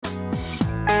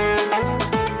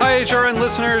HRN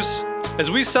listeners.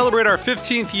 As we celebrate our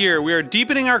 15th year, we are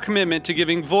deepening our commitment to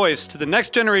giving voice to the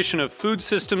next generation of food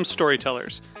systems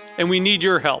storytellers, and we need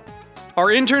your help. Our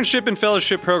internship and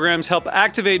fellowship programs help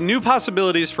activate new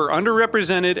possibilities for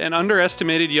underrepresented and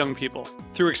underestimated young people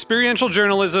through experiential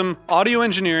journalism, audio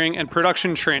engineering, and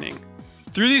production training.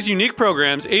 Through these unique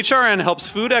programs, HRN helps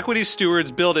food equity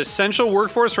stewards build essential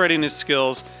workforce readiness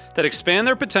skills that expand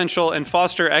their potential and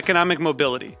foster economic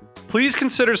mobility. Please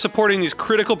consider supporting these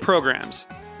critical programs.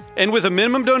 And with a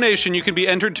minimum donation, you can be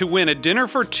entered to win a dinner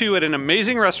for two at an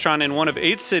amazing restaurant in one of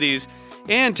 8 cities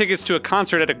and tickets to a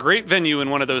concert at a great venue in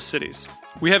one of those cities.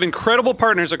 We have incredible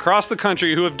partners across the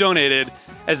country who have donated,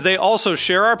 as they also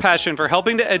share our passion for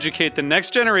helping to educate the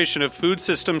next generation of food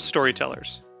systems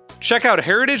storytellers. Check out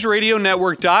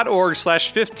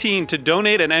heritageradionetwork.org/15 to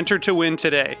donate and enter to win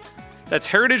today. That's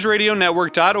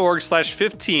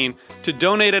heritageradionetwork.org/15 to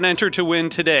donate and enter to win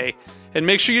today. And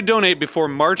make sure you donate before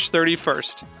March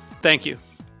 31st. Thank you.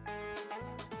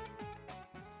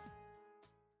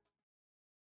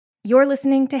 You're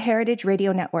listening to Heritage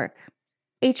Radio Network.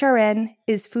 HRN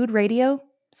is food radio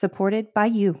supported by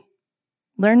you.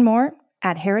 Learn more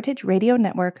at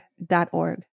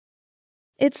heritageradionetwork.org.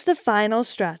 It's the final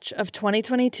stretch of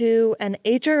 2022, and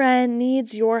HRN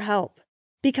needs your help.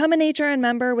 Become an HRN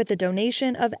member with a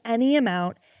donation of any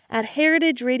amount at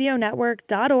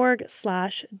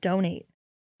heritageradionetwork.org/donate.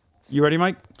 You ready,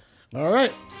 Mike? All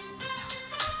right.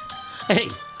 Hey,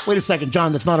 wait a second,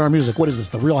 John. That's not our music. What is this?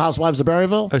 The Real Housewives of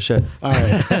Berryville? Oh, shit. All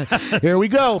right. Here we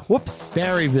go. Whoops.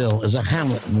 Berryville is a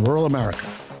hamlet in rural America,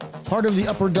 part of the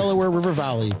upper Delaware River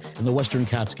Valley in the western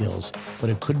Catskills, but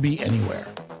it could be anywhere.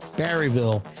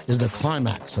 Berryville is the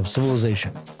climax of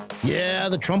civilization. Yeah,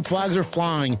 the Trump flags are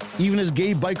flying, even as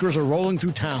gay bikers are rolling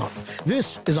through town.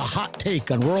 This is a hot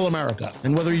take on rural America.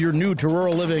 And whether you're new to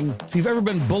rural living, if you've ever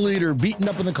been bullied or beaten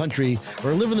up in the country,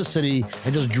 or live in the city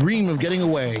and just dream of getting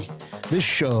away, this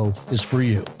show is for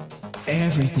you.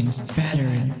 Everything's better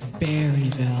in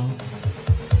Berryville.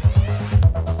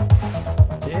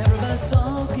 Everybody's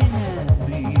talking at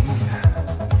me.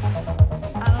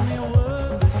 I don't hear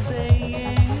what they're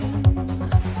saying.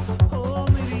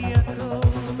 Only the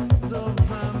echoes of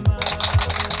my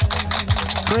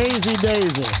mind. Crazy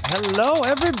Daisy. Hello,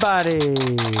 everybody.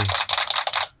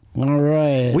 All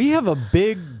right. We have a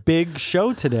big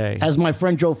show today. As my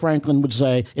friend Joe Franklin would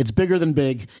say, it's bigger than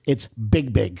big. It's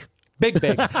big. Big.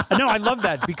 No, I love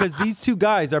that because these two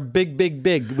guys are big.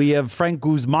 We have Frank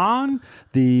Guzman,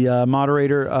 the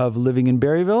moderator of Living in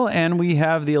Berryville, and we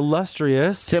have the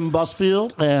illustrious Tim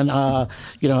Busfield, and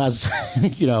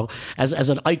as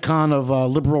an icon of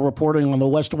liberal reporting on the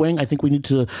West Wing, I think we need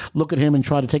to look at him and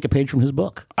try to take a page from his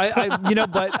book.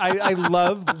 I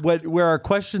love where our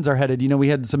questions are headed. You know, we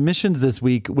had submissions this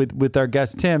week with our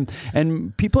guest Tim,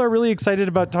 and people are really excited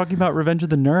about talking about Revenge of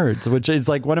the Nerds, which is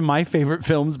like one of my favorite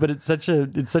films, but it's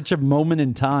such a moment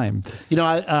in time. You know,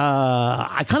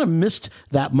 I kind of missed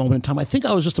that moment in time. I think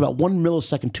I was just about 1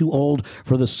 millisecond too old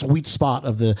for the sweet spot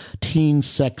of the teen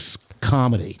sex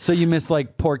comedy. So you miss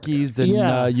like Porky's and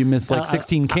you miss like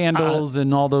 16 Candles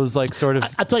and all those like sort of...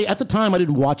 I tell you, at the time I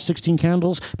didn't watch 16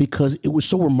 Candles because it was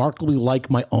so remarkably like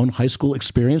my own high school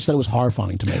experience that it was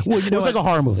horrifying to me. Well, it was like a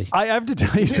horror movie. I have to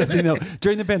tell you something though.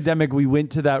 During the pandemic, we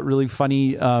went to that really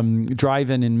funny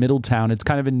drive-in in Middletown. It's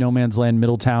kind of in no man's land,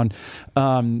 Middletown.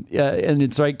 And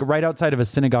it's like right outside of a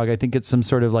synagogue. I think it's some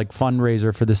sort of like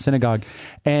fundraiser for the synagogue.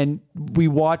 And we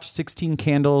watched 16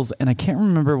 Candles, and I can't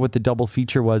remember what the double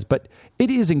feature was, but it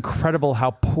is incredible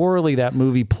how poorly that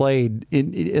movie played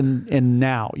in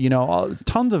now. You know,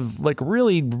 tons of like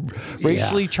really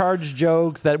racially charged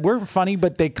jokes that were funny,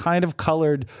 but they kind of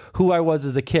colored who I was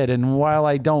as a kid. And while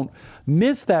I don't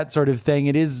miss that sort of thing,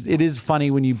 it is funny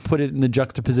when you put it in the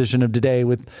juxtaposition of today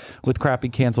with crappy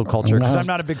cancel culture. Because I'm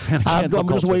not a big fan of cancel culture. I'm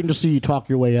just waiting to see you talk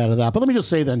your way out of that. But let me just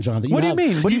say then, John, that what do you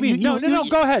mean? What do you mean? No,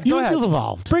 go ahead. You've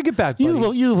evolved. Bring it back,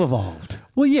 buddy. You've evolved.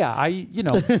 Well, yeah,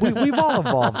 we've all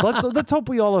evolved. Let's hope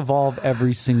we all evolve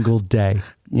every single day.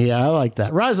 Yeah, I like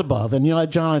that. Rise above, and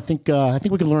John, I think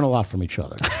we can learn a lot from each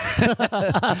other.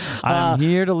 I'm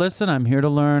here to listen. I'm here to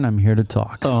learn. I'm here to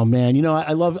talk. Oh man,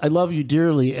 I love you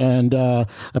dearly, and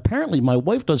apparently my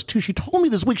wife does too. She told me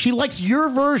this week she likes your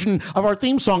version of our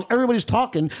theme song. Everybody's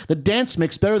talking the dance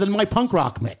mix better than my punk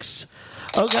rock mix.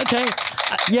 Okay.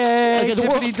 Yay, Okay,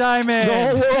 Tiffany Diamond.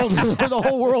 The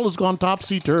whole world has gone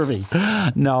topsy-turvy.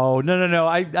 No.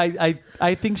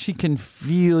 I think she can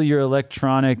feel your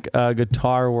electronic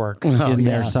guitar work in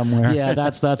there somewhere. Yeah,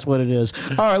 that's what it is.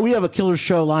 All right, we have a killer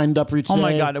show lined up for you today. Oh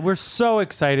my God, we're so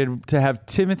excited to have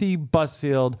Timothy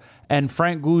Busfield and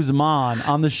Frank Guzman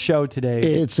on the show today.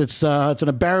 It's an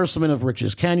embarrassment of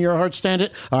riches. Can your heart stand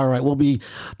it? All right, we'll be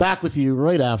back with you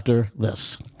right after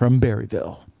this. From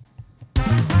Berryville.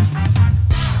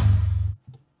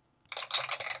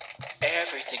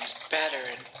 Everything's better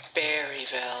in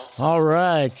Berryville. All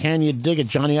right, can you dig it,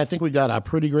 Johnny? I think we got a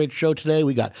pretty great show today.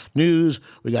 We got news,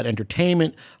 we got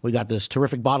entertainment, we got this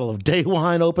terrific bottle of day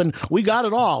wine open. We got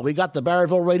it all. We got the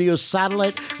Berryville Radio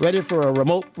satellite ready for a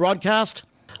remote broadcast.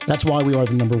 That's why we are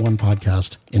the #1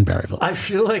 podcast in Berryville. I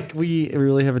feel like we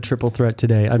really have a triple threat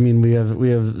today. I mean, we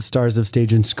have stars of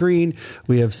stage and screen,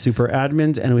 we have super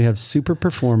admins, and we have super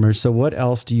performers. So what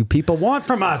else do you people want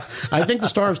from us? I think the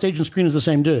star of stage and screen is the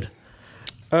same dude.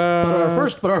 But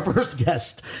our first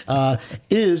guest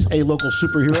is a local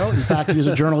superhero. In fact, he is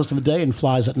a journalist of the day and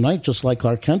flies at night, just like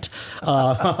Clark Kent.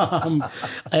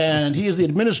 And he is the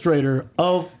administrator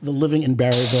of the Living in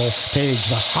Berryville page,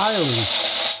 the highly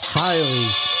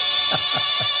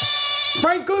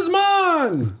Frank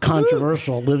Guzman!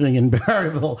 controversial Living in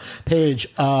Berryville page.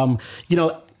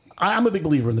 I'm a big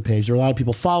believer in the page. There are a lot of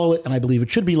people follow it, and I believe it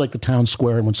should be like the town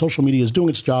square. And when social media is doing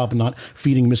its job and not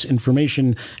feeding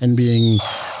misinformation and being,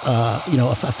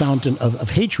 a fountain of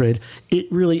hatred, it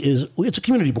really is. It's a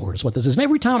community board, is what this is. And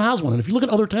every town has one. And if you look at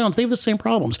other towns, they have the same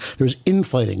problems. There's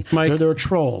infighting. Mike, there are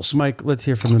trolls. Mike, let's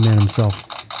hear from the man himself.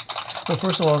 Well,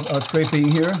 first of all, it's great being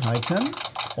here. Hi, Tim.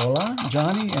 Hola,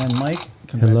 Johnny, and Mike.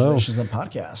 Congratulations on the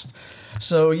podcast.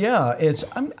 So yeah,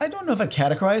 I don't know if I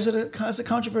categorize it as a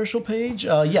controversial page.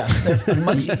 Yes,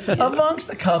 amongst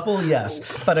a couple, yes.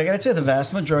 But I got to tell you, the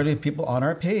vast majority of people on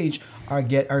our page are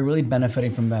really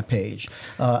benefiting from that page.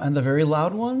 And the very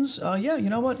loud ones, you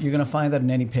know what? You're going to find that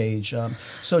in any page.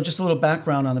 So just a little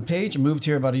background on the page. I moved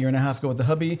here about a year and a half ago with the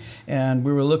hubby, and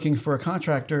we were looking for a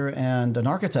contractor and an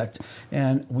architect.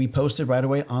 And we posted right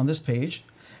away on this page.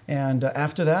 And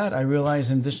after that, I realized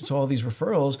in addition to all these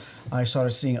referrals, I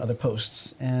started seeing other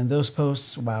posts. And those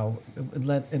posts, wow, it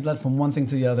led from one thing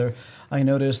to the other. I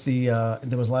noticed there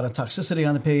was a lot of toxicity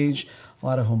on the page, a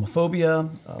lot of homophobia,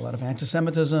 a lot of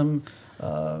anti-Semitism,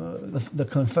 the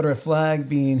Confederate flag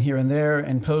being here and there,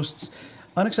 and posts.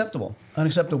 Unacceptable.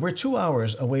 We're 2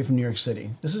 hours away from New York City.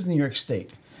 This is New York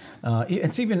State.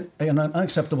 It's even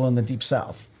unacceptable in the Deep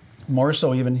South. More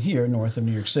so even here north of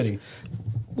New York City.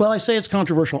 Well, I say it's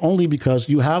controversial only because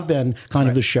you have been kind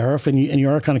of the sheriff, and you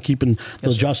are kind of keeping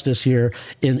the justice here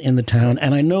in the town.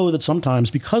 And I know that sometimes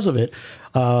because of it,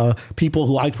 people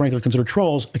who I frankly consider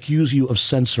trolls accuse you of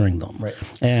censoring them. Right.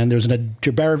 And there's Living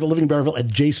in Berryville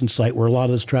adjacent site where a lot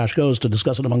of this trash goes to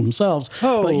discuss it among themselves.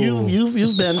 Oh. But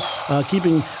you've been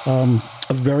keeping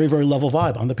a very, very level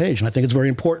vibe on the page. And I think it's very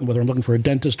important whether I'm looking for a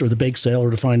dentist or the bake sale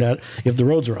or to find out if the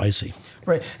roads are icy.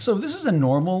 Right. So this is a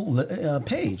normal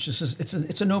page.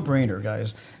 It's a no-brainer,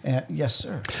 guys. Yes,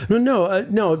 sir. No.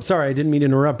 I'm sorry. I didn't mean to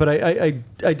interrupt, but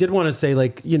I did want to say,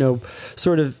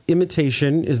 sort of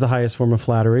imitation is the highest form of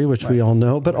flattery, which we all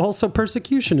know, but also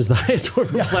persecution is the highest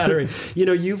form of flattery.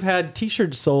 You've had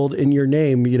T-shirts sold in your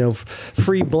name,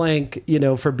 free blank,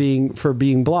 for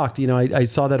being blocked. I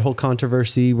saw that whole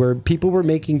controversy where people were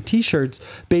making T-shirts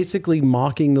basically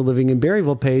mocking the Living in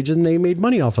Berryville page, and they made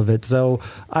money off of it. So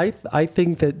I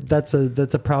think that's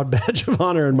a proud badge of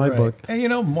honor in my book.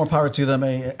 And more power to them.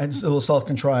 It's a little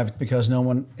self-contrived because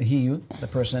the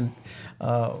person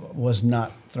was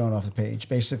not thrown off the page.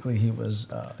 Basically, he was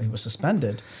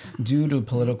suspended due to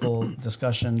political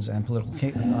discussions and political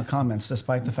comments,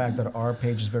 despite the fact that our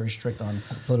page is very strict on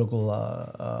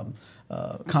political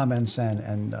comments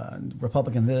and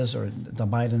Republican this or the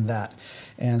Biden that.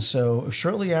 And so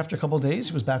shortly after a couple of days,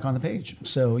 he was back on the page.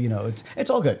 So, it's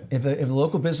all good. If the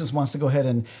local business wants to go ahead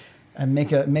and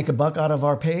make a buck out of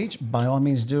our page, by all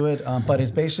means do it. But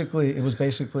it was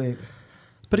basically.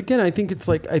 But again, I think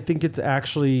it's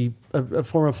actually a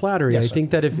form of flattery. Yes, I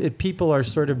think that if people are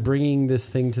sort of bringing this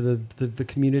thing to the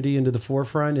community into the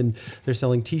forefront, and they're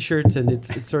selling T-shirts, and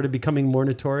it's sort of becoming more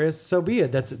notorious, so be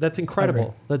it. That's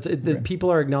incredible. People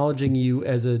are acknowledging you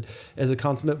as a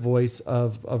consummate voice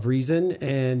of reason,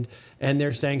 and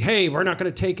they're saying, hey, we're not going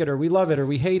to take it, or we love it, or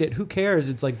we hate it. Who cares?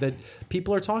 It's like that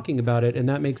people are talking about it, and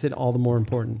that makes it all the more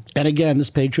important. And again, this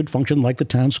page should function like the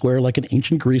town square, like in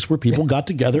ancient Greece, where people got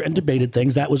together and debated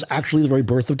things. That was actually the very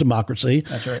birth of democracy.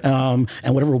 That's right.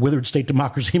 and whatever withered state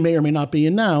democracy may or may not be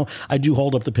in now, I do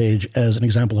hold up the page as an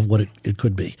example of what it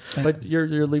could be. But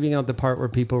you're leaving out the part where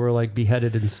people were like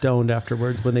beheaded and stoned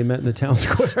afterwards when they met in the town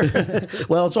square.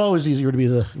 Well, it's always easier to be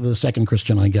the second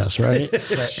Christian, I guess, right?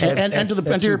 and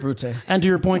to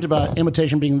your point about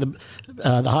imitation being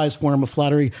the highest form of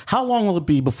flattery, how long will it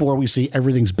be before we see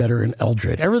everything's better in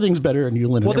Eldred, everything's better in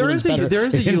Ulen? Well, there is a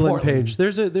Ulen page.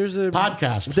 There's a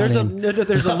podcast. There's a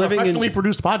living professionally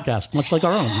produced podcast, much like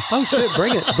our own. Oh shit!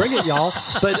 Bring it, y'all!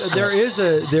 But there is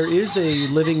a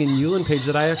living in Ulen page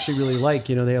that I actually really like.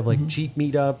 You know, they have like Jeep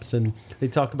meetups and they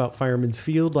talk about Fireman's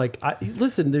Field. Like,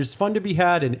 listen, there's fun to be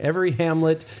had in every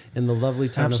hamlet in the lovely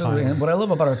town of Highland. And what I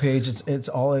love about our page, it's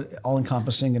all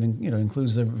encompassing and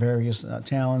includes the various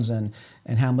towns and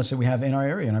hamlets that we have in our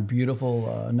area, in our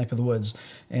beautiful neck of the woods.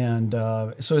 And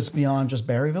so it's beyond just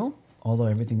Barryville. Although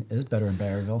everything is better in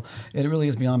Barryville, it really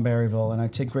is beyond Barryville. And I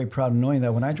take great pride in knowing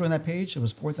that when I joined that page, it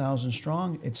was 4,000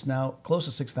 strong. It's now close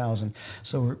to 6,000.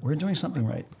 So we're doing something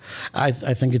right. I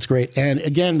think it's great. And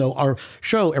again, though, our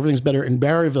show, Everything's Better in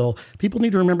Barryville, people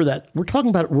need to remember that we're talking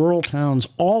about rural towns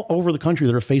all over the country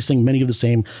that are facing many of the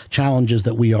same challenges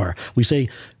that we are. We say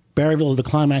Barryville is the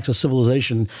climax of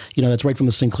civilization. You know, that's right from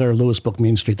the Sinclair Lewis book,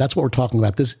 Main Street. That's what we're talking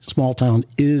about. This small town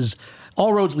is...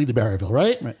 all roads lead to Barryville,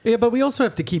 right? Yeah, but we also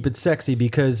have to keep it sexy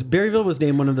because Barryville was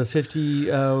named one of the 50,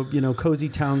 cozy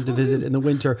towns to visit in the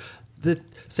winter.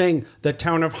 Saying the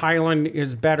town of Highland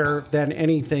is better than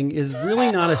anything is really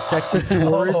not a sexy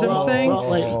tourism thing.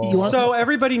 So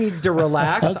everybody needs to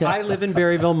relax. Okay. I live in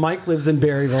Barryville. Mike lives in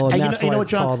Barryville, and that's why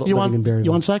it's called living in Barryville.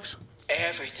 You want sex?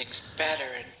 Everything's better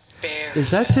in Barryville. Is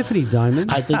that Tiffany Diamond?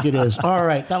 I think it is. All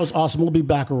right, that was awesome. We'll be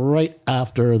back right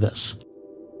after this.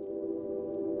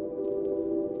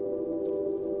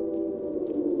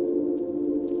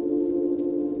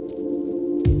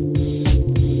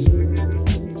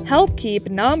 Help keep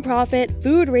nonprofit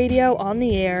food radio on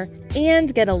the air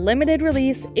and get a limited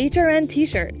release HRN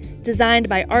t-shirt designed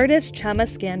by artist Chema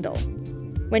Scandal.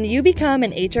 When you become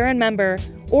an HRN member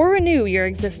or renew your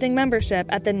existing membership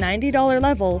at the $90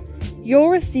 level, you'll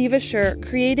receive a shirt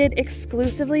created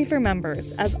exclusively for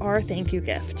members as our thank you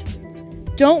gift.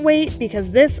 Don't wait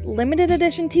because this limited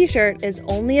edition t-shirt is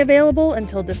only available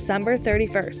until December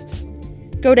 31st.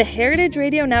 Go to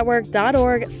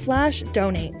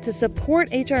heritageradionetwork.org/donate to support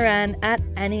HRN at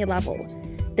any level.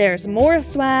 There's more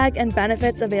swag and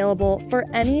benefits available for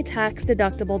any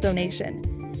tax-deductible donation.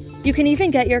 You can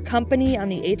even get your company on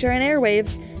the HRN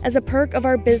airwaves as a perk of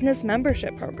our business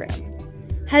membership program.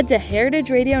 Head to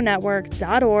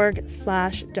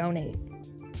heritageradionetwork.org/donate.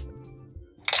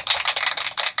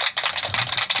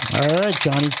 All right,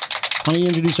 Johnny. Why don't you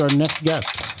introduce our next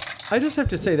guest? I just have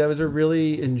to say that was a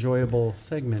really enjoyable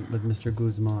segment with Mr.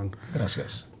 Guzman.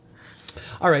 Gracias.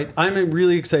 All right, I'm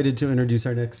really excited to introduce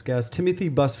our next guest. Timothy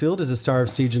Busfield is a star of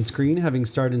stage and screen, having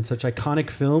starred in such iconic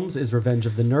films as Revenge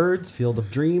of the Nerds, Field of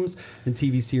Dreams, and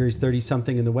TV series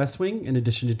 30-something in the West Wing, in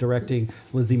addition to directing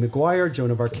Lizzie McGuire,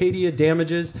 Joan of Arcadia,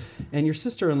 Damages, and your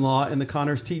sister-in-law in the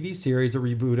Connors TV series, a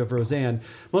reboot of Roseanne.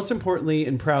 Most importantly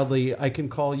and proudly, I can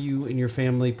call you and your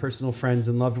family personal friends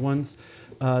and loved ones.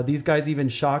 These guys even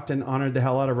shocked and honored the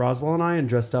hell out of Roswell and I and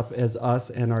dressed up as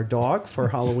us and our dog for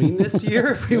Halloween this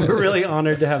year. We were really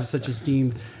honored to have such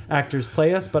esteemed actors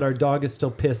play us, but our dog is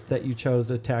still pissed that you chose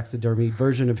a taxidermy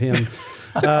version of him.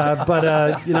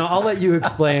 I'll let you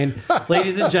explain.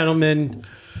 Ladies and gentlemen,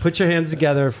 put your hands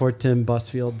together for Tim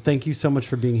Busfield. Thank you so much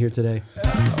for being here today.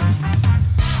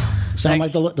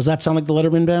 Does that sound like the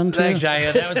Letterman band? Thanks,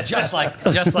 that was just like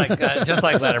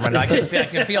Letterman. I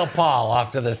can feel Paul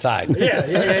off to the side. Yeah.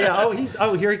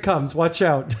 Here he comes. Watch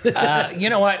out.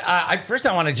 You know what? First,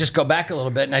 I want to just go back a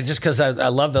little bit, and just because I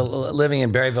love the Living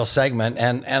in Barryville segment,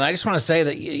 and I just want to say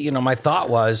that my thought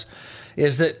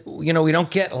is that we don't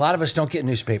get, a lot of us don't get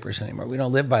newspapers anymore. We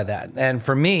don't live by that, and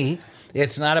for me,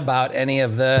 it's not about any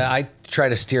of I try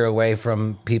to steer away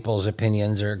from people's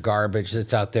opinions or garbage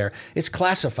that's out there. It's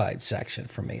classified section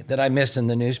for me that I miss in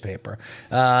the newspaper.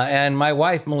 And my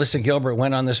wife, Melissa Gilbert,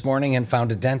 went on this morning and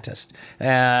found a dentist.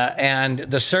 And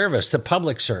the service, the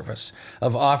public service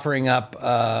of offering up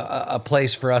a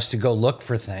place for us to go look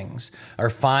for things or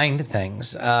find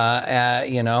things,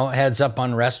 heads up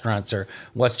on restaurants or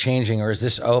what's changing or is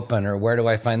this open or where do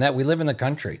I find that? We live in the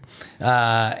country.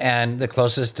 And the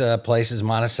closest place is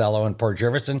Monticello and Port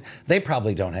Jervis, and they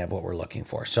probably don't have what we're looking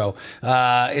for. So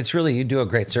it's really, you do a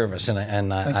great service,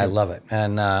 and I love it,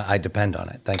 and I depend on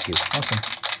it. Thank you. Awesome.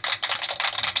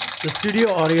 The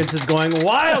studio audience is going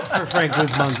wild for Frank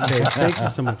Guzman's page. Thank you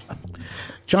so much.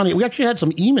 Johnny, we actually had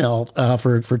some email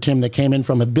for Tim that came in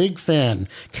from a big fan.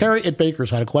 Carrie at Baker's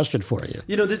had a question for you.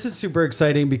 You know, this is super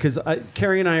exciting because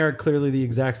Carrie and I are clearly the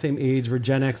exact same age. We're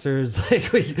Gen Xers.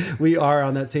 Like we are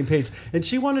on that same page. And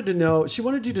she wanted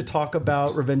you to talk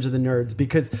about Revenge of the Nerds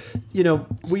because, you know,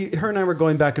 her and I were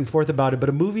going back and forth about it, but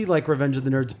a movie like Revenge of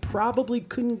the Nerds probably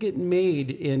couldn't get made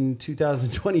in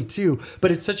 2022,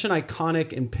 but it's such an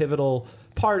iconic and pivotal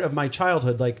part of my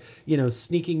childhood, like, you know,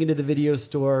 sneaking into the video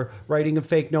store, writing a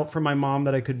fake note for my mom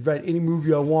that I could write any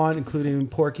movie I want, including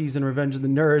Porky's and Revenge of the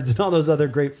Nerds and all those other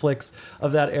great flicks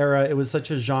of that era. It was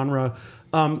such a genre.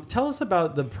 Tell us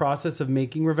about the process of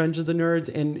making Revenge of the Nerds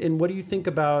and what do you think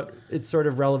about its sort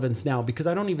of relevance now? Because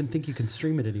I don't even think you can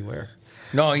stream it anywhere.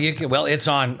 No, you can. Well, it's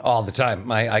on all the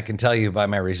time. I can tell you by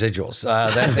my residuals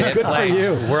that it Good plays for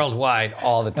you. worldwide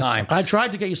all the time. I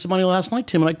tried to get you some money last night,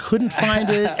 Tim, and I couldn't find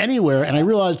it anywhere. And I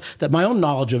realized that my own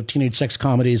knowledge of teenage sex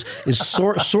comedies is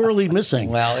sorely missing.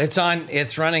 Well, it's on.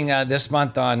 It's running this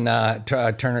month on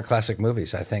Turner Classic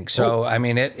Movies, I think. So I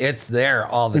mean, it's there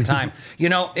all the time. You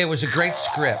know, it was a great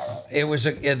script. It was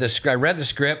I read the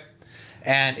script.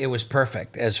 And it was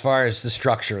perfect as far as the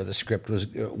structure of the script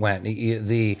went.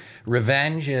 The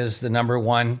revenge is the number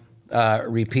one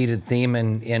repeated theme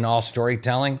in all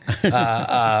storytelling.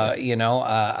 Hamlet,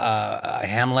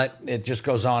 it just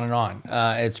goes on and on.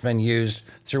 It's been used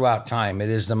throughout time. It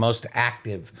is the most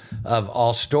active of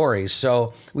all stories.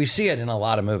 So we see it in a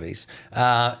lot of movies.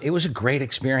 It was a great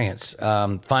experience.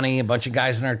 Funny, a bunch of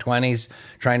guys in our 20s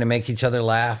trying to make each other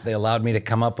laugh. They allowed me to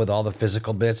come up with all the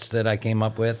physical bits that I came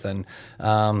up with. And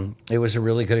it was a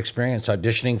really good experience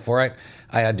auditioning for it.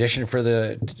 I auditioned for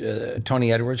the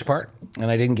Tony Edwards part, and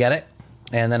I didn't get it.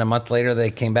 And then a month later, they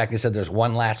came back and said, there's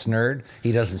one last nerd.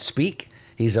 He doesn't speak.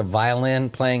 He's a violin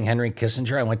playing Henry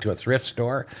Kissinger. I went to a thrift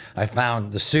store. I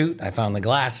found the suit. I found the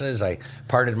glasses. I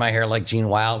parted my hair like Gene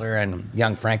Wilder and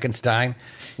Young Frankenstein.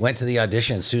 Went to the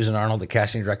audition. Susan Arnold, the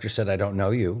casting director, said, I don't know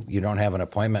you. You don't have an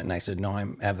appointment. And I said, no, I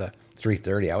have a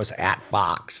 3:30. I was at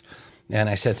Fox. And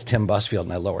I said, it's Tim Busfield.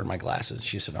 And I lowered my glasses.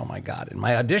 She said, oh, my God. And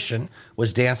my audition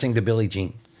was dancing to Billie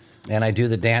Jean. And I do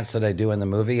the dance that I do in the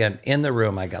movie. And in the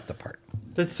room, I got the part.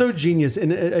 That's so genius.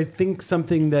 And I think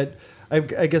something that I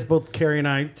guess both Carrie and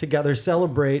I together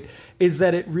celebrate is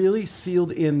that it really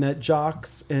sealed in that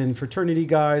jocks and fraternity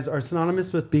guys are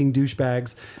synonymous with being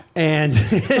douchebags. And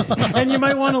and you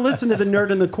might want to listen to the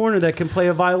nerd in the corner that can play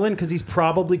a violin because he's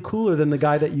probably cooler than the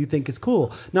guy that you think is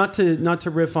cool. Not to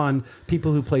riff on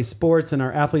people who play sports and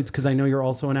are athletes, because I know you're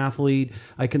also an athlete.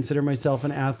 I consider myself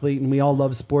an athlete, and we all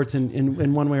love sports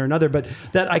in one way or another. But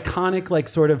that iconic, like,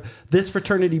 sort of, this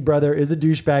fraternity brother is a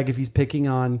douchebag if he's picking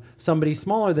on somebody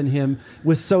smaller than him,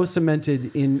 was so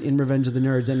cemented in Revenge of the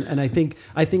Nerds. And I think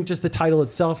just the title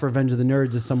itself, Revenge of the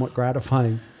Nerds, is somewhat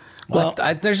gratifying. Well,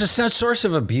 there's a source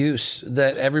of abuse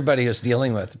that everybody is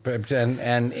dealing with,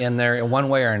 and in there, in one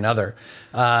way or another,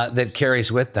 that carries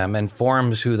with them and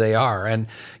forms who they are. And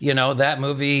you know, that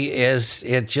movie it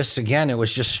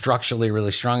was just structurally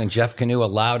really strong. And Jeff Canoe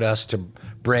allowed us to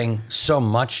bring so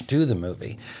much to the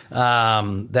movie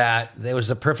that it was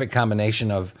the perfect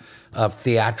combination of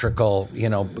theatrical, you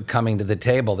know, coming to the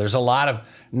table. There's a lot of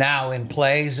now in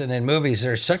plays and in movies,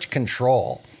 there's such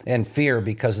control and fear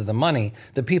because of the money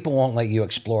that people won't let you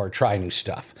explore, try new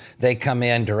stuff. They come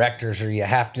in, directors, or you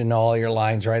have to know all your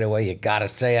lines right away. You got to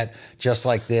say it just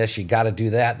like this. You got to do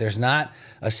that. There's not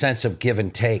a sense of give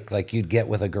and take like you'd get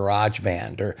with a garage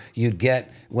band, or you'd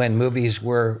get when movies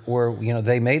were you know,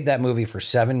 they made that movie for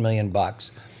 $7 million.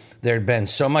 There had been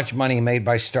so much money made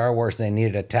by Star Wars, they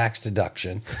needed a tax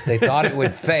deduction. They thought it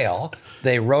would fail.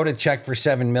 They wrote a check for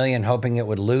 $7 million, hoping it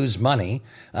would lose money,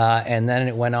 and then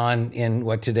it went on in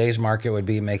what today's market would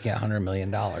be making $100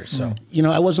 million. So, you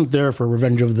know, I wasn't there for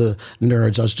Revenge of the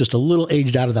Nerds. I was just a little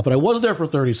aged out of that, but I was there for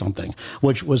 30-something,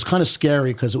 which was kind of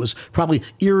scary because it was probably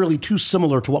eerily too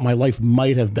similar to what my life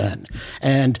might have been.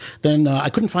 And then I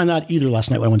couldn't find that either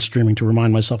last night when I went streaming to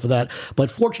remind myself of that.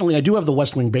 But fortunately, I do have The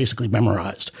West Wing basically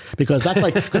memorized. Because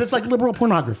it's like liberal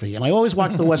pornography. And I always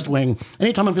watch The West Wing.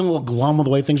 Anytime I'm feeling a little glum with the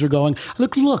way things are going, I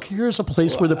look, here's a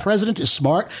place where the president is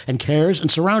smart and cares and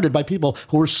surrounded by people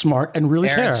who are smart and really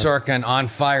care. Aaron Sorkin on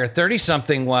fire.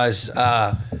 30-something was,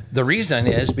 the reason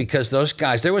is because those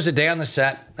guys, there was a day on the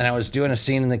set and I was doing a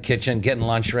scene in the kitchen, getting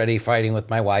lunch ready, fighting with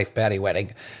my wife, Patty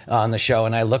Wedding, on the show.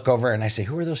 And I look over and I say,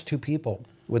 who are those two people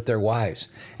with their wives?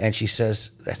 And she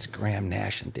says, that's Graham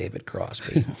Nash and David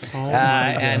Crosby.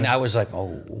 And I was like,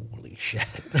 oh, holy shit.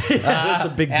 That's a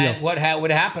big deal. And what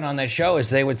would happen on that show is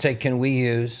they would say, can we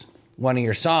use one of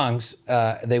your songs?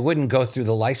 They wouldn't go through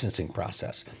the licensing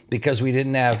process because we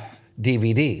didn't have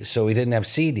DVDs, so we didn't have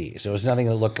CDs. There was nothing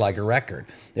that looked like a record.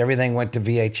 Everything went to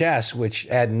VHS, which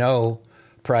had no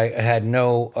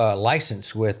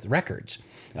license with records.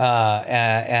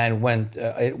 And when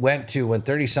it went to when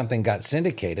 30-something got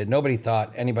syndicated, nobody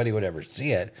thought anybody would ever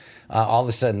see it. All of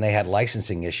a sudden, they had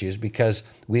licensing issues because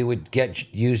we would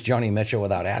use Joni Mitchell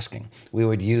without asking. We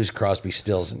would use Crosby,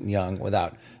 Stills and Young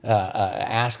without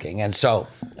asking. And so,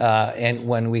 and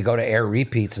when we go to air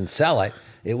repeats and sell it,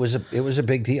 it was a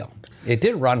big deal. It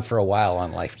did run for a while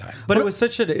on Lifetime, but it was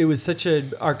such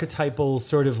an archetypal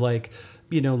sort of like,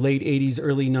 late 80s,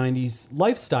 early 90s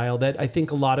lifestyle that I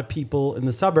think a lot of people in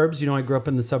the suburbs, I grew up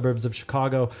in the suburbs of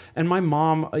Chicago, and my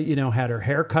mom, had her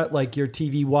hair cut like your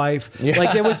TV wife. Yeah.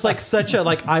 Like it was like such a,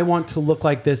 like, I want to look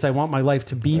like this. I want my life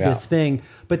to be this thing.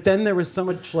 But then there was so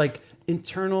much like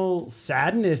internal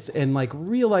sadness and like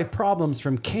real life problems,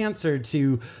 from cancer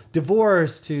to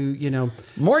divorce to,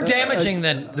 more damaging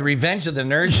than The Revenge of the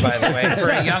Nerds, by the way, for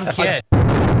a young kid.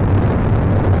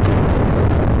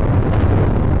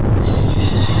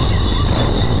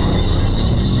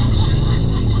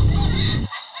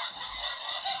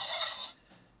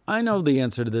 I know the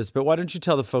answer to this, but why don't you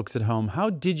tell the folks at home, how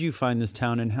did you find this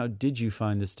town and how did you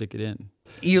find the Stick It In?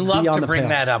 You love to bring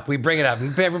that up. We bring it up.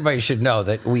 Everybody should know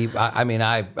that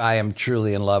I am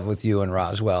truly in love with you and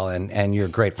Roswell, and you're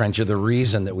great friends. You're the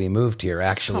reason that we moved here,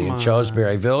 actually, and chose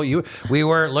Berryville. We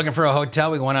were looking for a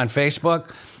hotel. We went on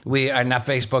Facebook. Not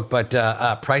Facebook, but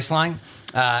Priceline.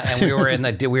 And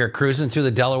we were cruising through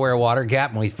the Delaware Water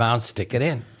Gap, and we found Stick It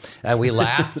In. We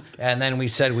laughed, and then we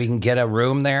said we can get a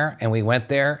room there, and we went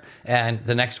there. And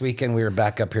the next weekend, we were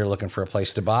back up here looking for a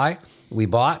place to buy. We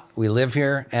bought, we live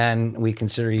here, and we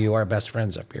consider you our best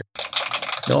friends up here.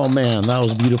 Oh man, that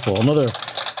was beautiful. Another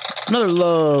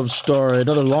love story,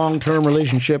 another long-term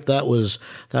relationship that was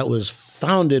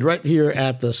founded right here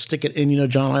at the Stick It In.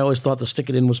 John, I always thought the Stick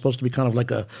It In was supposed to be kind of like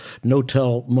a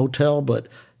no-tell motel, but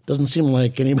doesn't seem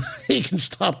like anybody can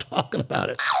stop talking about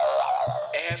it.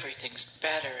 Everything's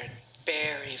better in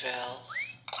Berryville.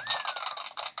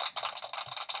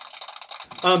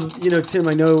 Tim,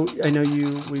 I know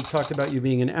you. We've talked about you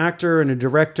being an actor and a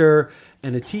director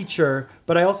and a teacher,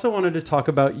 but I also wanted to talk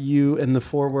about you and the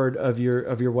foreword of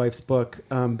your wife's book,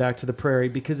 Back to the Prairie,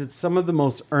 because it's some of the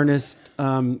most earnest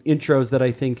intros that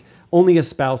I think only a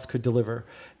spouse could deliver.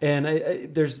 And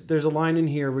there's a line in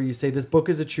here where you say, this book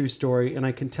is a true story, and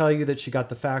I can tell you that she got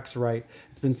the facts right.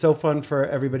 It's been so fun for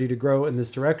everybody to grow in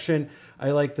this direction.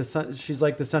 I like the sun. She's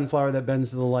like the sunflower that bends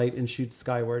to the light and shoots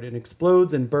skyward and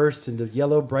explodes and bursts into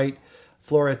yellow, bright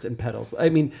florets and petals. I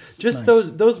mean, just Nice.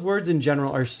 those words in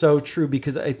general are so true,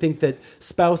 because I think that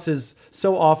spouses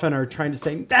so often are trying to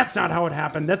say, that's not how it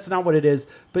happened, that's not what it is.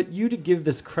 But you to give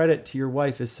this credit to your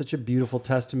wife is such a beautiful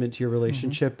testament to your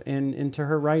relationship and to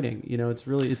her writing. It's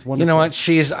wonderful. You know what?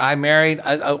 I married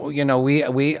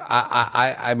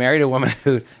a woman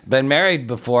who'd been married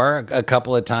before a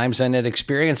couple of times and had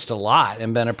experienced a lot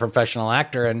and been a professional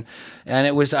actor. And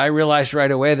I realized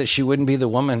right away that she wouldn't be the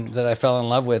woman that I fell in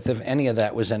love with if any of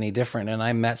that was any different. And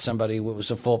I met somebody who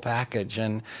was a full package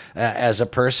and as a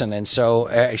person. And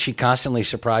so she constantly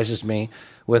surprises me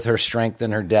with her strength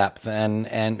and her depth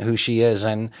and who she is.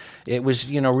 And it was,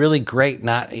 really great.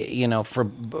 It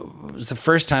was the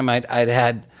first time I'd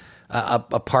had a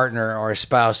partner or a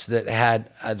spouse that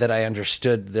I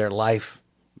understood their life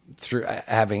through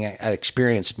having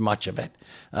experienced much of it,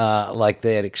 like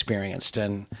they had experienced.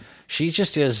 And she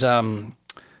just is,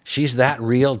 she's that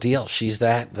real deal. She's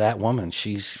that woman.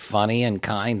 She's funny and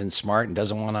kind and smart and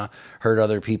doesn't want to hurt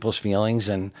other people's feelings.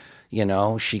 And,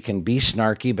 she can be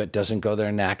snarky, but doesn't go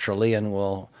there naturally and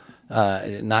will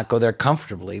not go there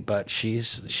comfortably. But she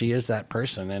is that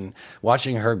person. And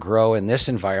watching her grow in this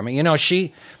environment,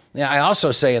 I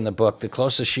also say in the book, the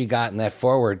closest she got in that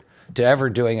forward to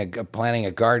ever planting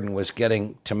a garden was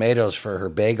getting tomatoes for her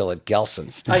bagel at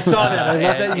Gelson's. I saw that. I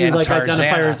love that you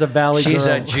identify her as a Valley girl. She's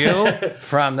a Jew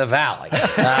from the Valley.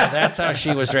 That's how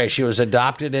she was raised. She was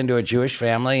adopted into a Jewish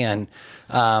family, and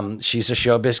she's a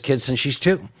showbiz kid since she's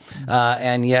 2.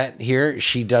 And yet here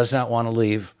she does not want to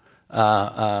leave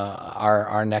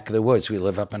our neck of the woods. We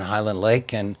live up in Highland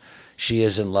Lake, and she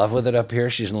is in love with it up here.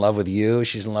 She's in love with you.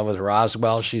 She's in love with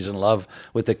Roswell. She's in love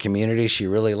with the community. She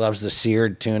really loves the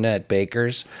seared tuna at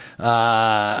Baker's. We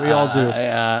all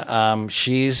do.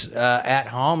 She's at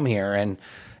home here. And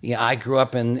I grew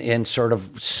up in sort of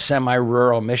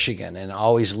semi-rural Michigan and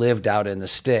always lived out in the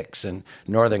sticks in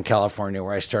Northern California,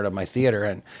 where I started my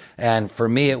theater. And for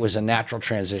me, it was a natural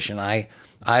transition. I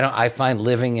find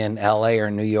living in L.A. or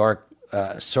New York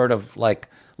sort of like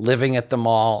living at the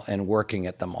mall and working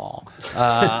at the mall.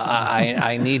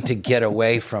 I need to get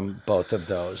away from both of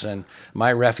those. And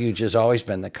my refuge has always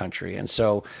been the country. And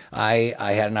so I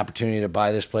had an opportunity to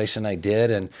buy this place, and I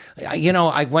did. And,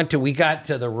 we got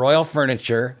to the Royal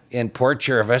Furniture in Port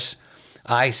Jervis.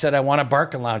 I said, I want a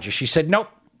Barca Lounger. She said, nope.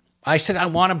 I said, I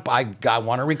want a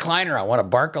recliner. I want a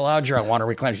Barca Lounger. I want a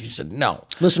recliner. She said, no.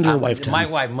 Listen to your wife, Tim. My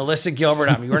wife, Melissa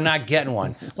Gilbert, you're not getting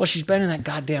one. Well, she's been in that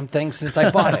goddamn thing since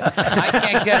I bought it. I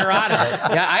can't get her out of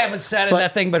it. Yeah, I haven't sat in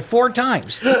that thing but 4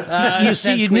 times.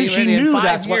 She knew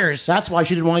that's why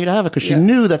she didn't want you to have it, because she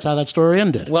knew that's how that story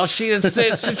ended. Well,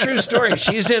 it's a true story.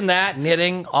 She's in that,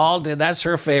 knitting all day. That's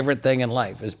her favorite thing in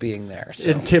life, is being there. So.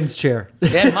 In Tim's chair.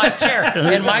 In my chair.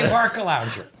 In my Barca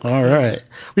Lounger. All right.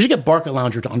 We should get Barca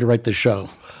Lounger to underwrite this show.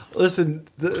 Listen,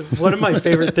 one of my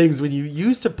favorite things when you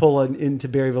used to pull into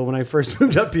Berryville, when I first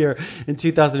moved up here in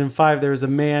 2005, there was a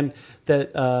man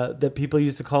that people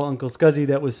used to call Uncle Scuzzy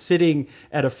that was sitting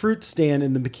at a fruit stand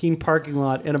in the McKean parking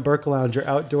lot in a Barca Lounger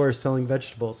outdoors selling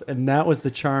vegetables. And that was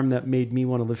the charm that made me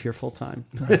want to live here full time.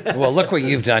 Well, look what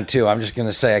you've done too. I'm just going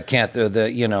to say, I can't,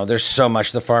 there's so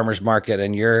much, the farmer's market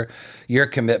and your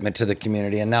commitment to the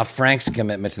community, and now Frank's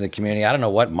commitment to the community. I don't know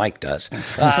what Mike does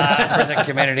for the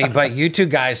community, but you two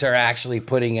guys are actually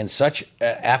putting in such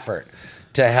effort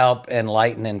to help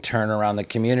enlighten and turn around the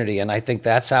community. And I think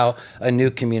that's how a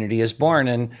new community is born.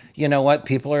 And you know what?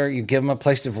 You give them a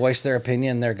place to voice their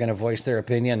opinion, they're going to voice their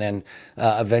opinion. And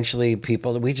eventually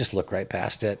we just look right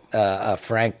past it.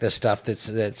 Frank, the stuff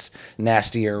that's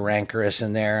nasty or rancorous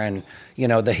in there, and,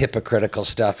 the hypocritical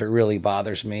stuff, it really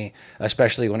bothers me,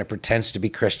 especially when it pretends to be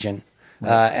Christian.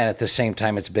 And at the same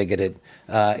time, it's bigoted.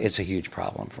 It's a huge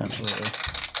problem for me.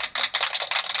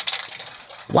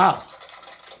 Wow.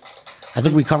 I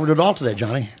think we covered it all today,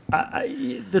 Johnny.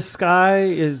 The sky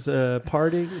is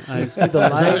parting. I see the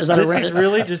light. This has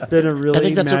really just been a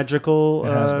really magical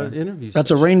interview.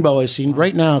 That's a rainbow I see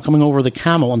right now coming over the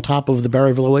camel on top of the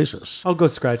Berryville Oasis. I'll go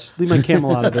scratch. Leave my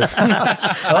camel out of this.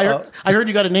 I heard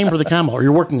you got a name for the camel, or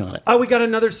you're working on it. We got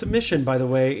another submission, by the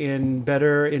way, in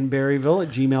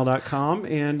betterinberryville@gmail.com,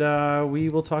 and we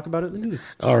will talk about it in the news.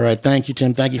 All right. Thank you,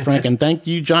 Tim. Thank you, Frank. And thank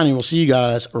you, Johnny. We'll see you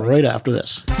guys right after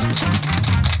this.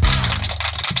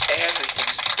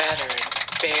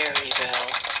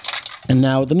 And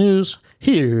now with the news,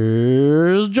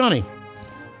 here's Johnny.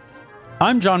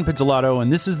 I'm John Pizzolato,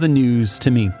 and this is the news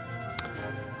to me.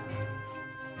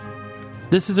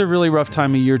 This is a really rough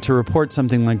time of year to report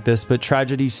something like this, but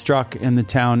tragedy struck in the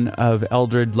town of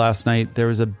Eldred last night. There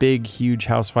was a big, huge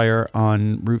house fire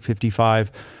on Route 55.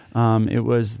 It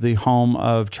was the home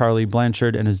of Charlie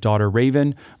Blanchard and his daughter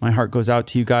Raven. My heart goes out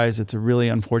to you guys. It's a really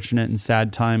unfortunate and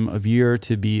sad time of year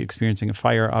to be experiencing a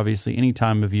fire. Obviously, any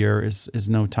time of year is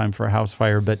no time for a house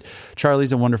fire, but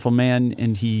Charlie's a wonderful man,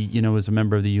 and he, is a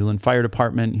member of the Ulen Fire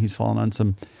Department. He's fallen on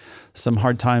some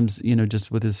hard times, just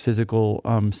with his physical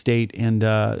state, and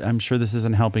I'm sure this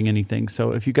isn't helping anything.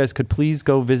 So if you guys could please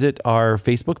go visit our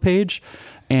Facebook page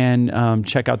and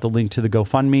check out the link to the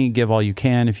GoFundMe. Give all you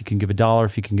can. If you can give $1,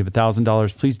 if you can give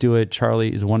 $1,000, please do it.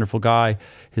 Charlie is a wonderful guy.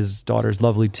 His daughter's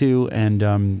lovely too, and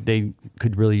they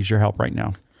could really use your help right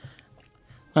now.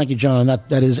 Thank you, John. And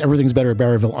that is Everything's Better at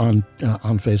Berryville on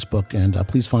Facebook. And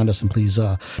please find us. And please,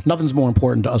 nothing's more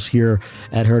important to us here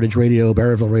at Heritage Radio,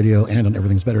 Berryville Radio, and on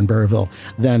Everything's Better in Berryville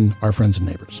than our friends and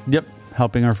neighbors. Yep.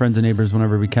 Helping our friends and neighbors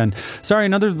whenever we can. Sorry,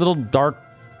 another little dark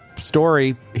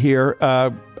story here.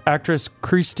 Actress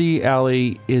Kirstie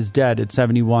Alley is dead at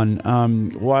 71.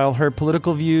 While her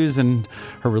political views and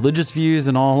her religious views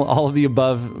and all of the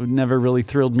above never really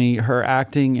thrilled me, her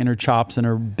acting and her chops and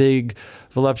her big,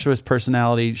 voluptuous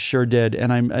personality sure did.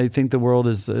 And I think the world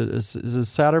is a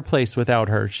sadder place without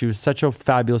her. She was such a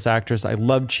fabulous actress. I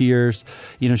love Cheers.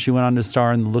 She went on to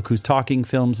star in the Look Who's Talking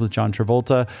films with John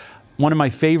Travolta. One of my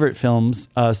favorite films,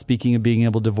 speaking of being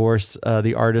able to divorce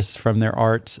the artists from their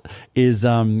art, is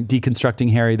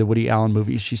Deconstructing Harry, the Woody Allen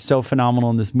movie. She's so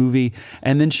phenomenal in this movie.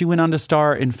 And then she went on to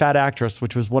star in Fat Actress,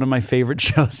 which was one of my favorite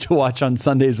shows to watch on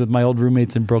Sundays with my old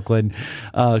roommates in Brooklyn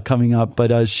coming up.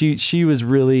 But she was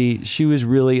really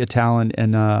a talent,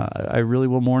 and I really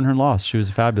will mourn her loss. She was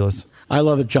fabulous. I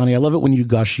love it, Johnny. I love it when you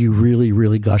gush. You really,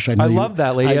 really gush. I love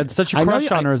that lady. I had such a crush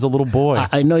on her as a little boy.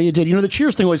 I know you did. The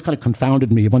Cheers thing always kind of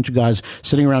confounded me. A bunch of guys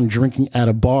sitting around drinking at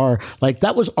a bar. Like,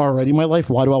 that was already my life.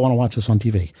 Why do I want to watch this on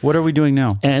TV? What are we doing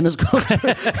now? And this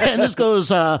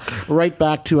goes right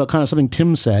back to kind of something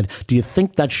Tim said. Do you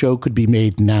think that show could be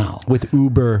made now? With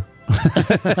Uber.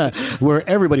 Where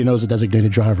everybody knows a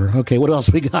designated driver. Okay, what else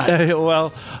we got?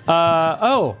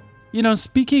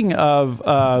 speaking of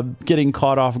getting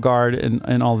caught off guard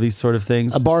and all these sort of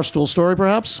things. A Barstool story,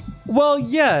 perhaps? Well,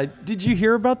 yeah. Did you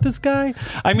hear about this guy?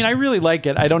 I mean, I really like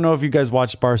it. I don't know if you guys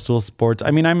watch Barstool Sports.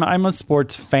 I mean, I'm a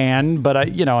sports fan, but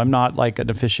I'm not like an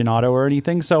aficionado or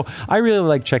anything. So I really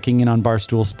like checking in on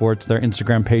Barstool Sports. Their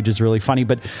Instagram page is really funny.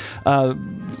 But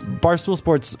Barstool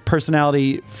Sports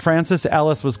personality Francis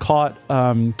Ellis was caught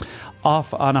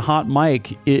off on a hot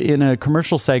mic in a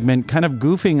commercial segment, kind of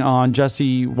goofing on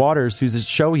Jesse Waters, whose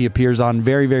show he appears on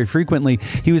very, very frequently.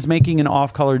 He was making an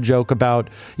off-color joke about,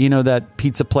 that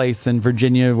pizza place in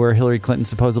Virginia where Hillary Clinton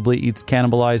supposedly eats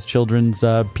cannibalized children's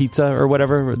pizza or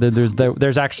whatever.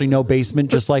 There's actually no basement,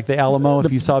 just like the Alamo.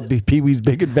 If you saw Pee-wee's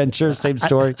Big Adventure, same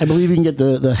story. I believe you can get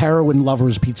the heroin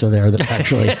lovers pizza there.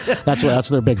 That's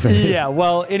their big thing. Yeah.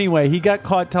 Well, anyway, he got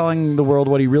caught telling the world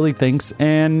what he really thinks,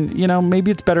 and maybe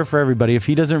it's better for everybody if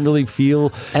he doesn't really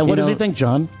feel. And what does he think,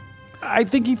 John? I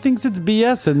think he thinks it's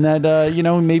BS, and that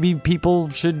maybe people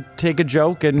should take a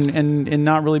joke and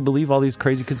not really believe all these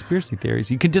crazy conspiracy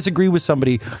theories. You can disagree with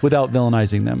somebody without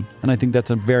villainizing them, and I think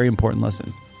that's a very important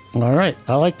lesson. All right,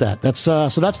 I like that. That's so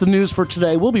that's the news for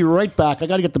today. We'll be right back. I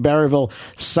got to get the Barryville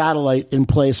satellite in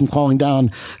place. I'm calling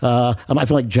down. I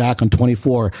feel like Jack on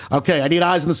 24. Okay, I need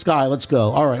eyes in the sky. Let's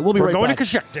go. All right, we'll be right back. We're going to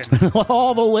Coshocton.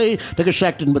 All the way to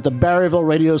Coshocton with the Barryville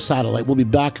radio satellite. We'll be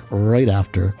back right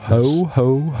after. Ho,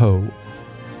 ho, ho.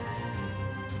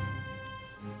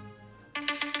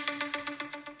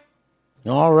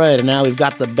 All right, and now we've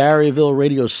got the Barryville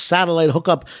radio satellite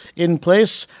hookup in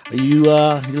place. Are you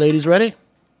ladies ready?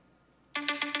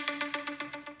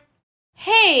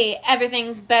 Hey,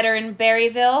 everything's better in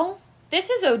Berryville.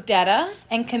 This is Odetta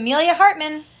and Camellia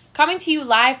Hartman coming to you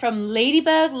live from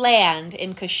Ladybug Land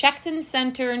in Coshocton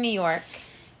Center, New York,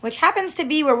 which happens to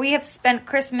be where we have spent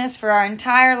Christmas for our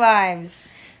entire lives.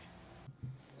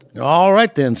 All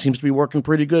right, then. Seems to be working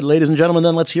pretty good. Ladies and gentlemen,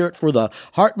 then let's hear it for the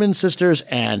Hartman sisters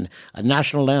and a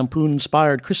National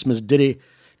Lampoon-inspired Christmas ditty,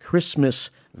 Christmas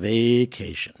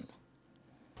Vacation.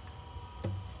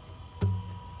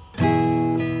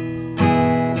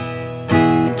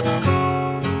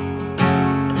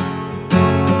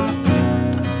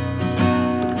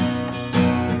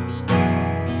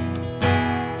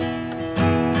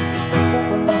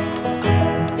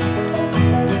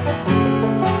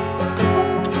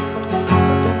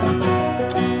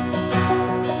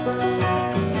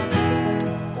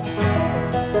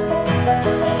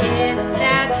 It's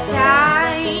that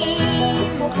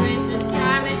time, Christmas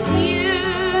time is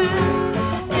here.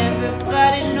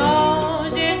 Everybody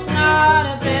knows it's not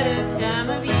a better time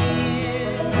of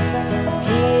year.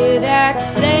 Hear that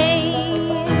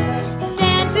sleigh,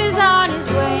 Santa's on his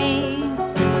way.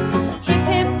 Hip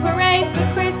hip hooray for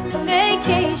Christmas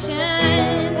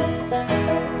vacation.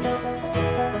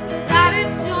 Got a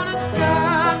ton of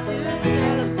stuff to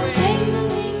celebrate.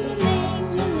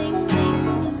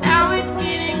 Now it's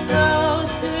getting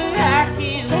closer, I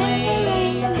can't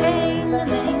wait.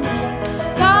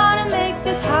 Gonna make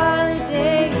this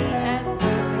holiday as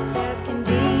perfect as can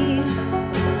be.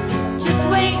 Just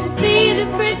wait and see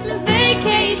this Christmas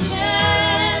vacation.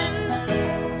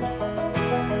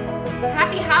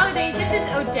 Happy holidays, this is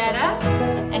Odetta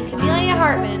and Camellia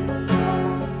Hartman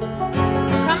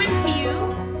coming to you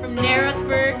from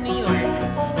Narrowsburg, New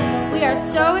York. We are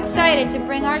so excited to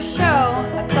bring our show,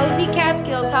 A Cozy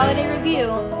Catskills Holiday Review,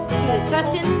 to the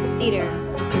Tustin Theater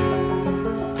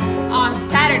On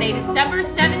Saturday, December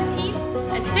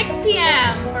 17th at 6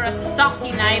 p.m. for a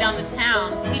saucy night on the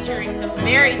town featuring some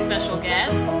very special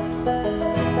guests.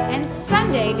 And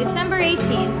Sunday, December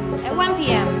 18th at 1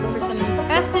 p.m. for some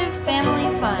festive family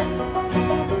fun.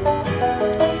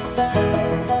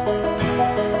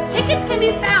 Tickets can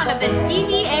be found at the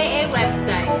DVAA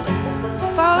website.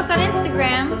 Follow us on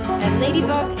Instagram at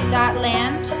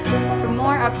ladybug.land for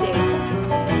more updates.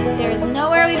 There is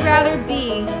nowhere we'd rather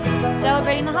be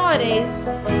celebrating the holidays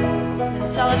than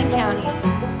Sullivan County.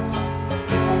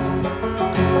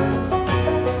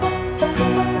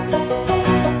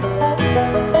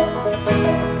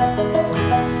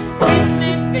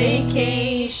 Christmas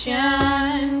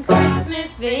vacation,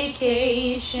 Christmas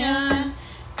vacation,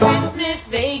 Christmas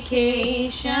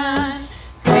vacation,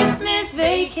 Christmas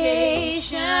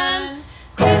vacation,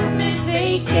 Christmas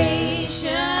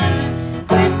vacation,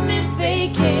 Christmas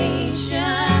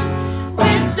vacation.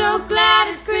 We're so glad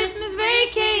it's Christmas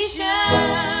vacation.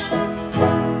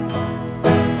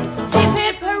 Hip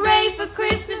hip hooray for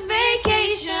Christmas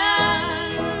vacation.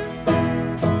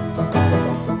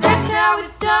 That's how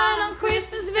it's done on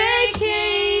Christmas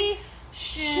vacation.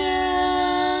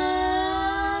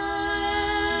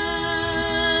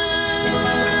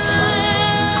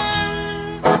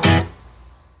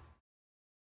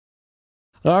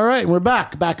 All right, we're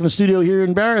back in the studio here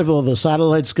in Barryville. The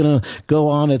satellite's going to go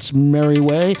on its merry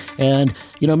way. And,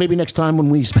 maybe next time when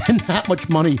we spend that much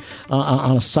money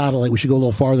on a satellite, we should go a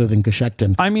little farther than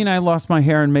Coshocton. I mean, I lost my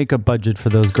hair and makeup budget for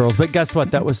those girls. But guess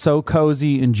what? That was so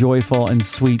cozy and joyful and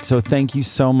sweet. So thank you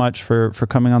so much for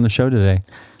coming on the show today.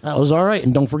 That was all right.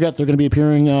 And don't forget, they're going to be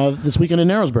appearing this weekend in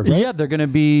Narrowsburg, right? Yeah, they're going to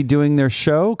be doing their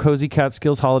show, Cozy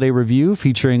Catskills Holiday Review,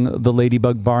 featuring the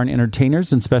Ladybug Barn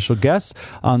entertainers and special guests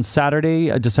on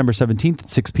Saturday, December 17th at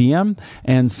 6 p.m.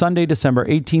 and Sunday, December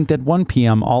 18th at 1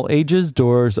 p.m. All ages,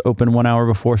 doors open 1 hour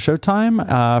before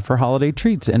showtime for holiday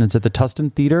treats. And it's at the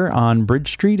Tustin Theater on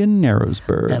Bridge Street in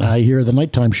Narrowsburg. And I hear the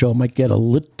nighttime show might get a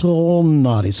little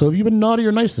naughty. So have you been naughty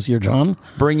or nice this year, John?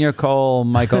 Bring your coal,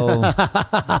 Michael.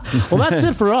 Well, that's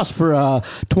it for us for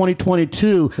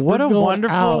 2022. What a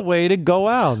wonderful way to go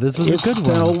out. This was a good one. It's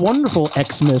been a wonderful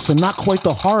Xmas and not quite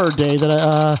the horror day that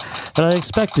I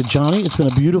expected, Johnny. It's been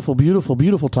a beautiful, beautiful,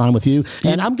 beautiful time with you.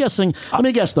 And I'm guessing, let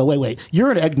me guess though, wait.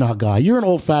 You're an eggnog guy. You're an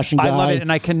old-fashioned guy. I love it, and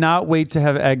I cannot wait to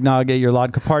have eggnog at your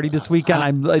latke party this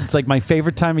weekend. It's like my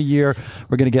favorite time of year.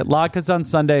 We're going to get latkes on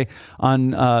Sunday.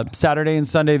 On Saturday and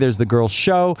Sunday, there's the girls'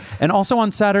 show. And also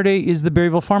on Saturday is the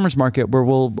Berryville Farmers Market, where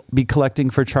we'll be collecting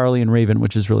for Charlie and Raven,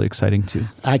 which is really exciting too.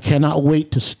 I cannot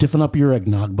wait to stiffen up your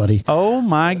eggnog, buddy. Oh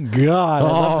my God. I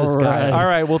love this guy. All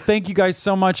right. Well, thank you guys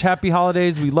so much. Happy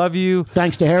holidays. We love you.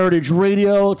 Thanks to Heritage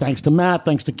Radio. Thanks to Matt.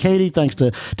 Thanks to Katie. Thanks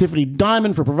to Tiffany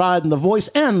Diamond for providing the voice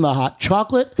and the hot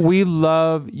chocolate. We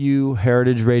love you,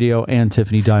 Heritage Radio and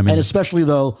Tiffany Diamond. And especially,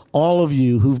 though, all of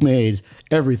you who've made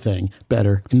everything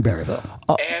better in Berryville.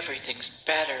 Everything's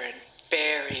better in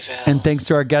Berryville. And thanks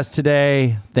to our guest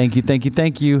today. Thank you, thank you,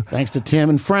 thank you. Thanks to Tim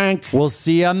and Frank. We'll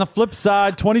see you on the flip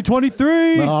side,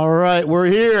 2023. All right, we're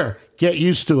here. Get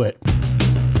used to it.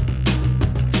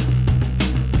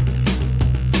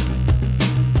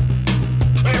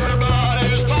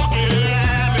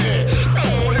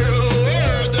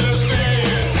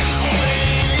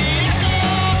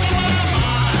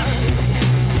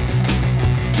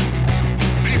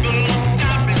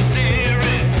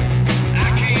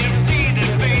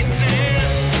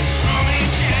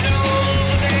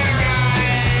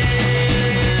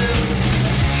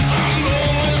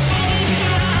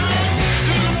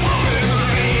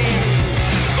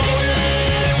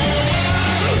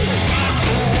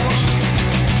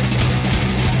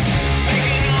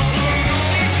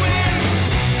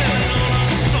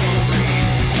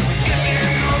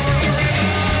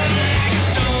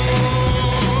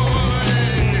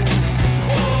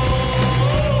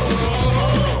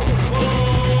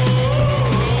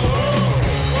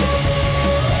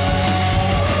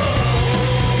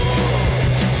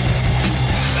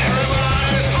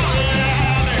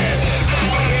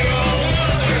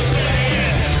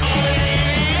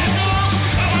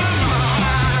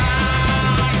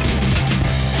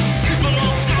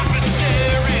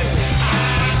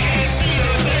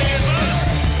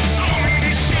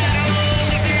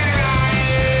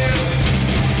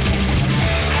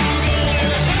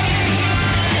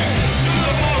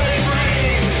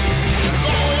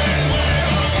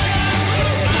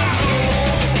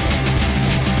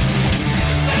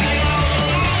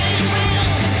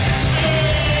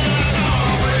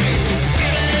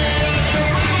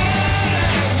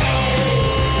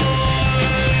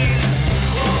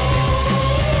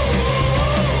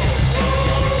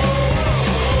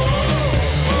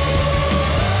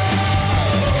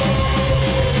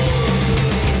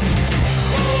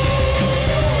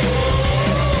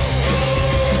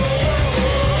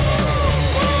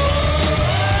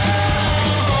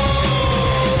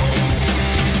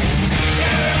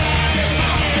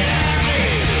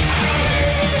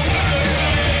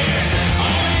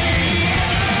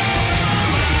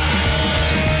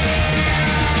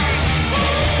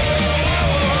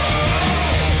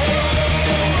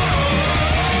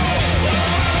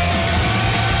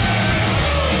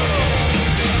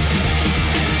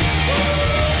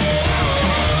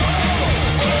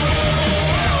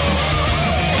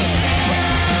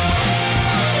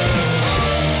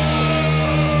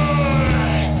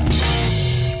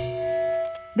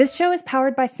 This show is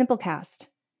powered by Simplecast.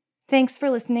 Thanks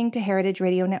for listening to Heritage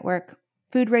Radio Network,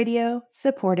 food radio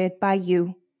supported by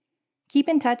you. Keep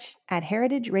in touch at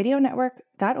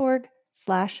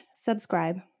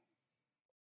heritageradionetwork.org/subscribe.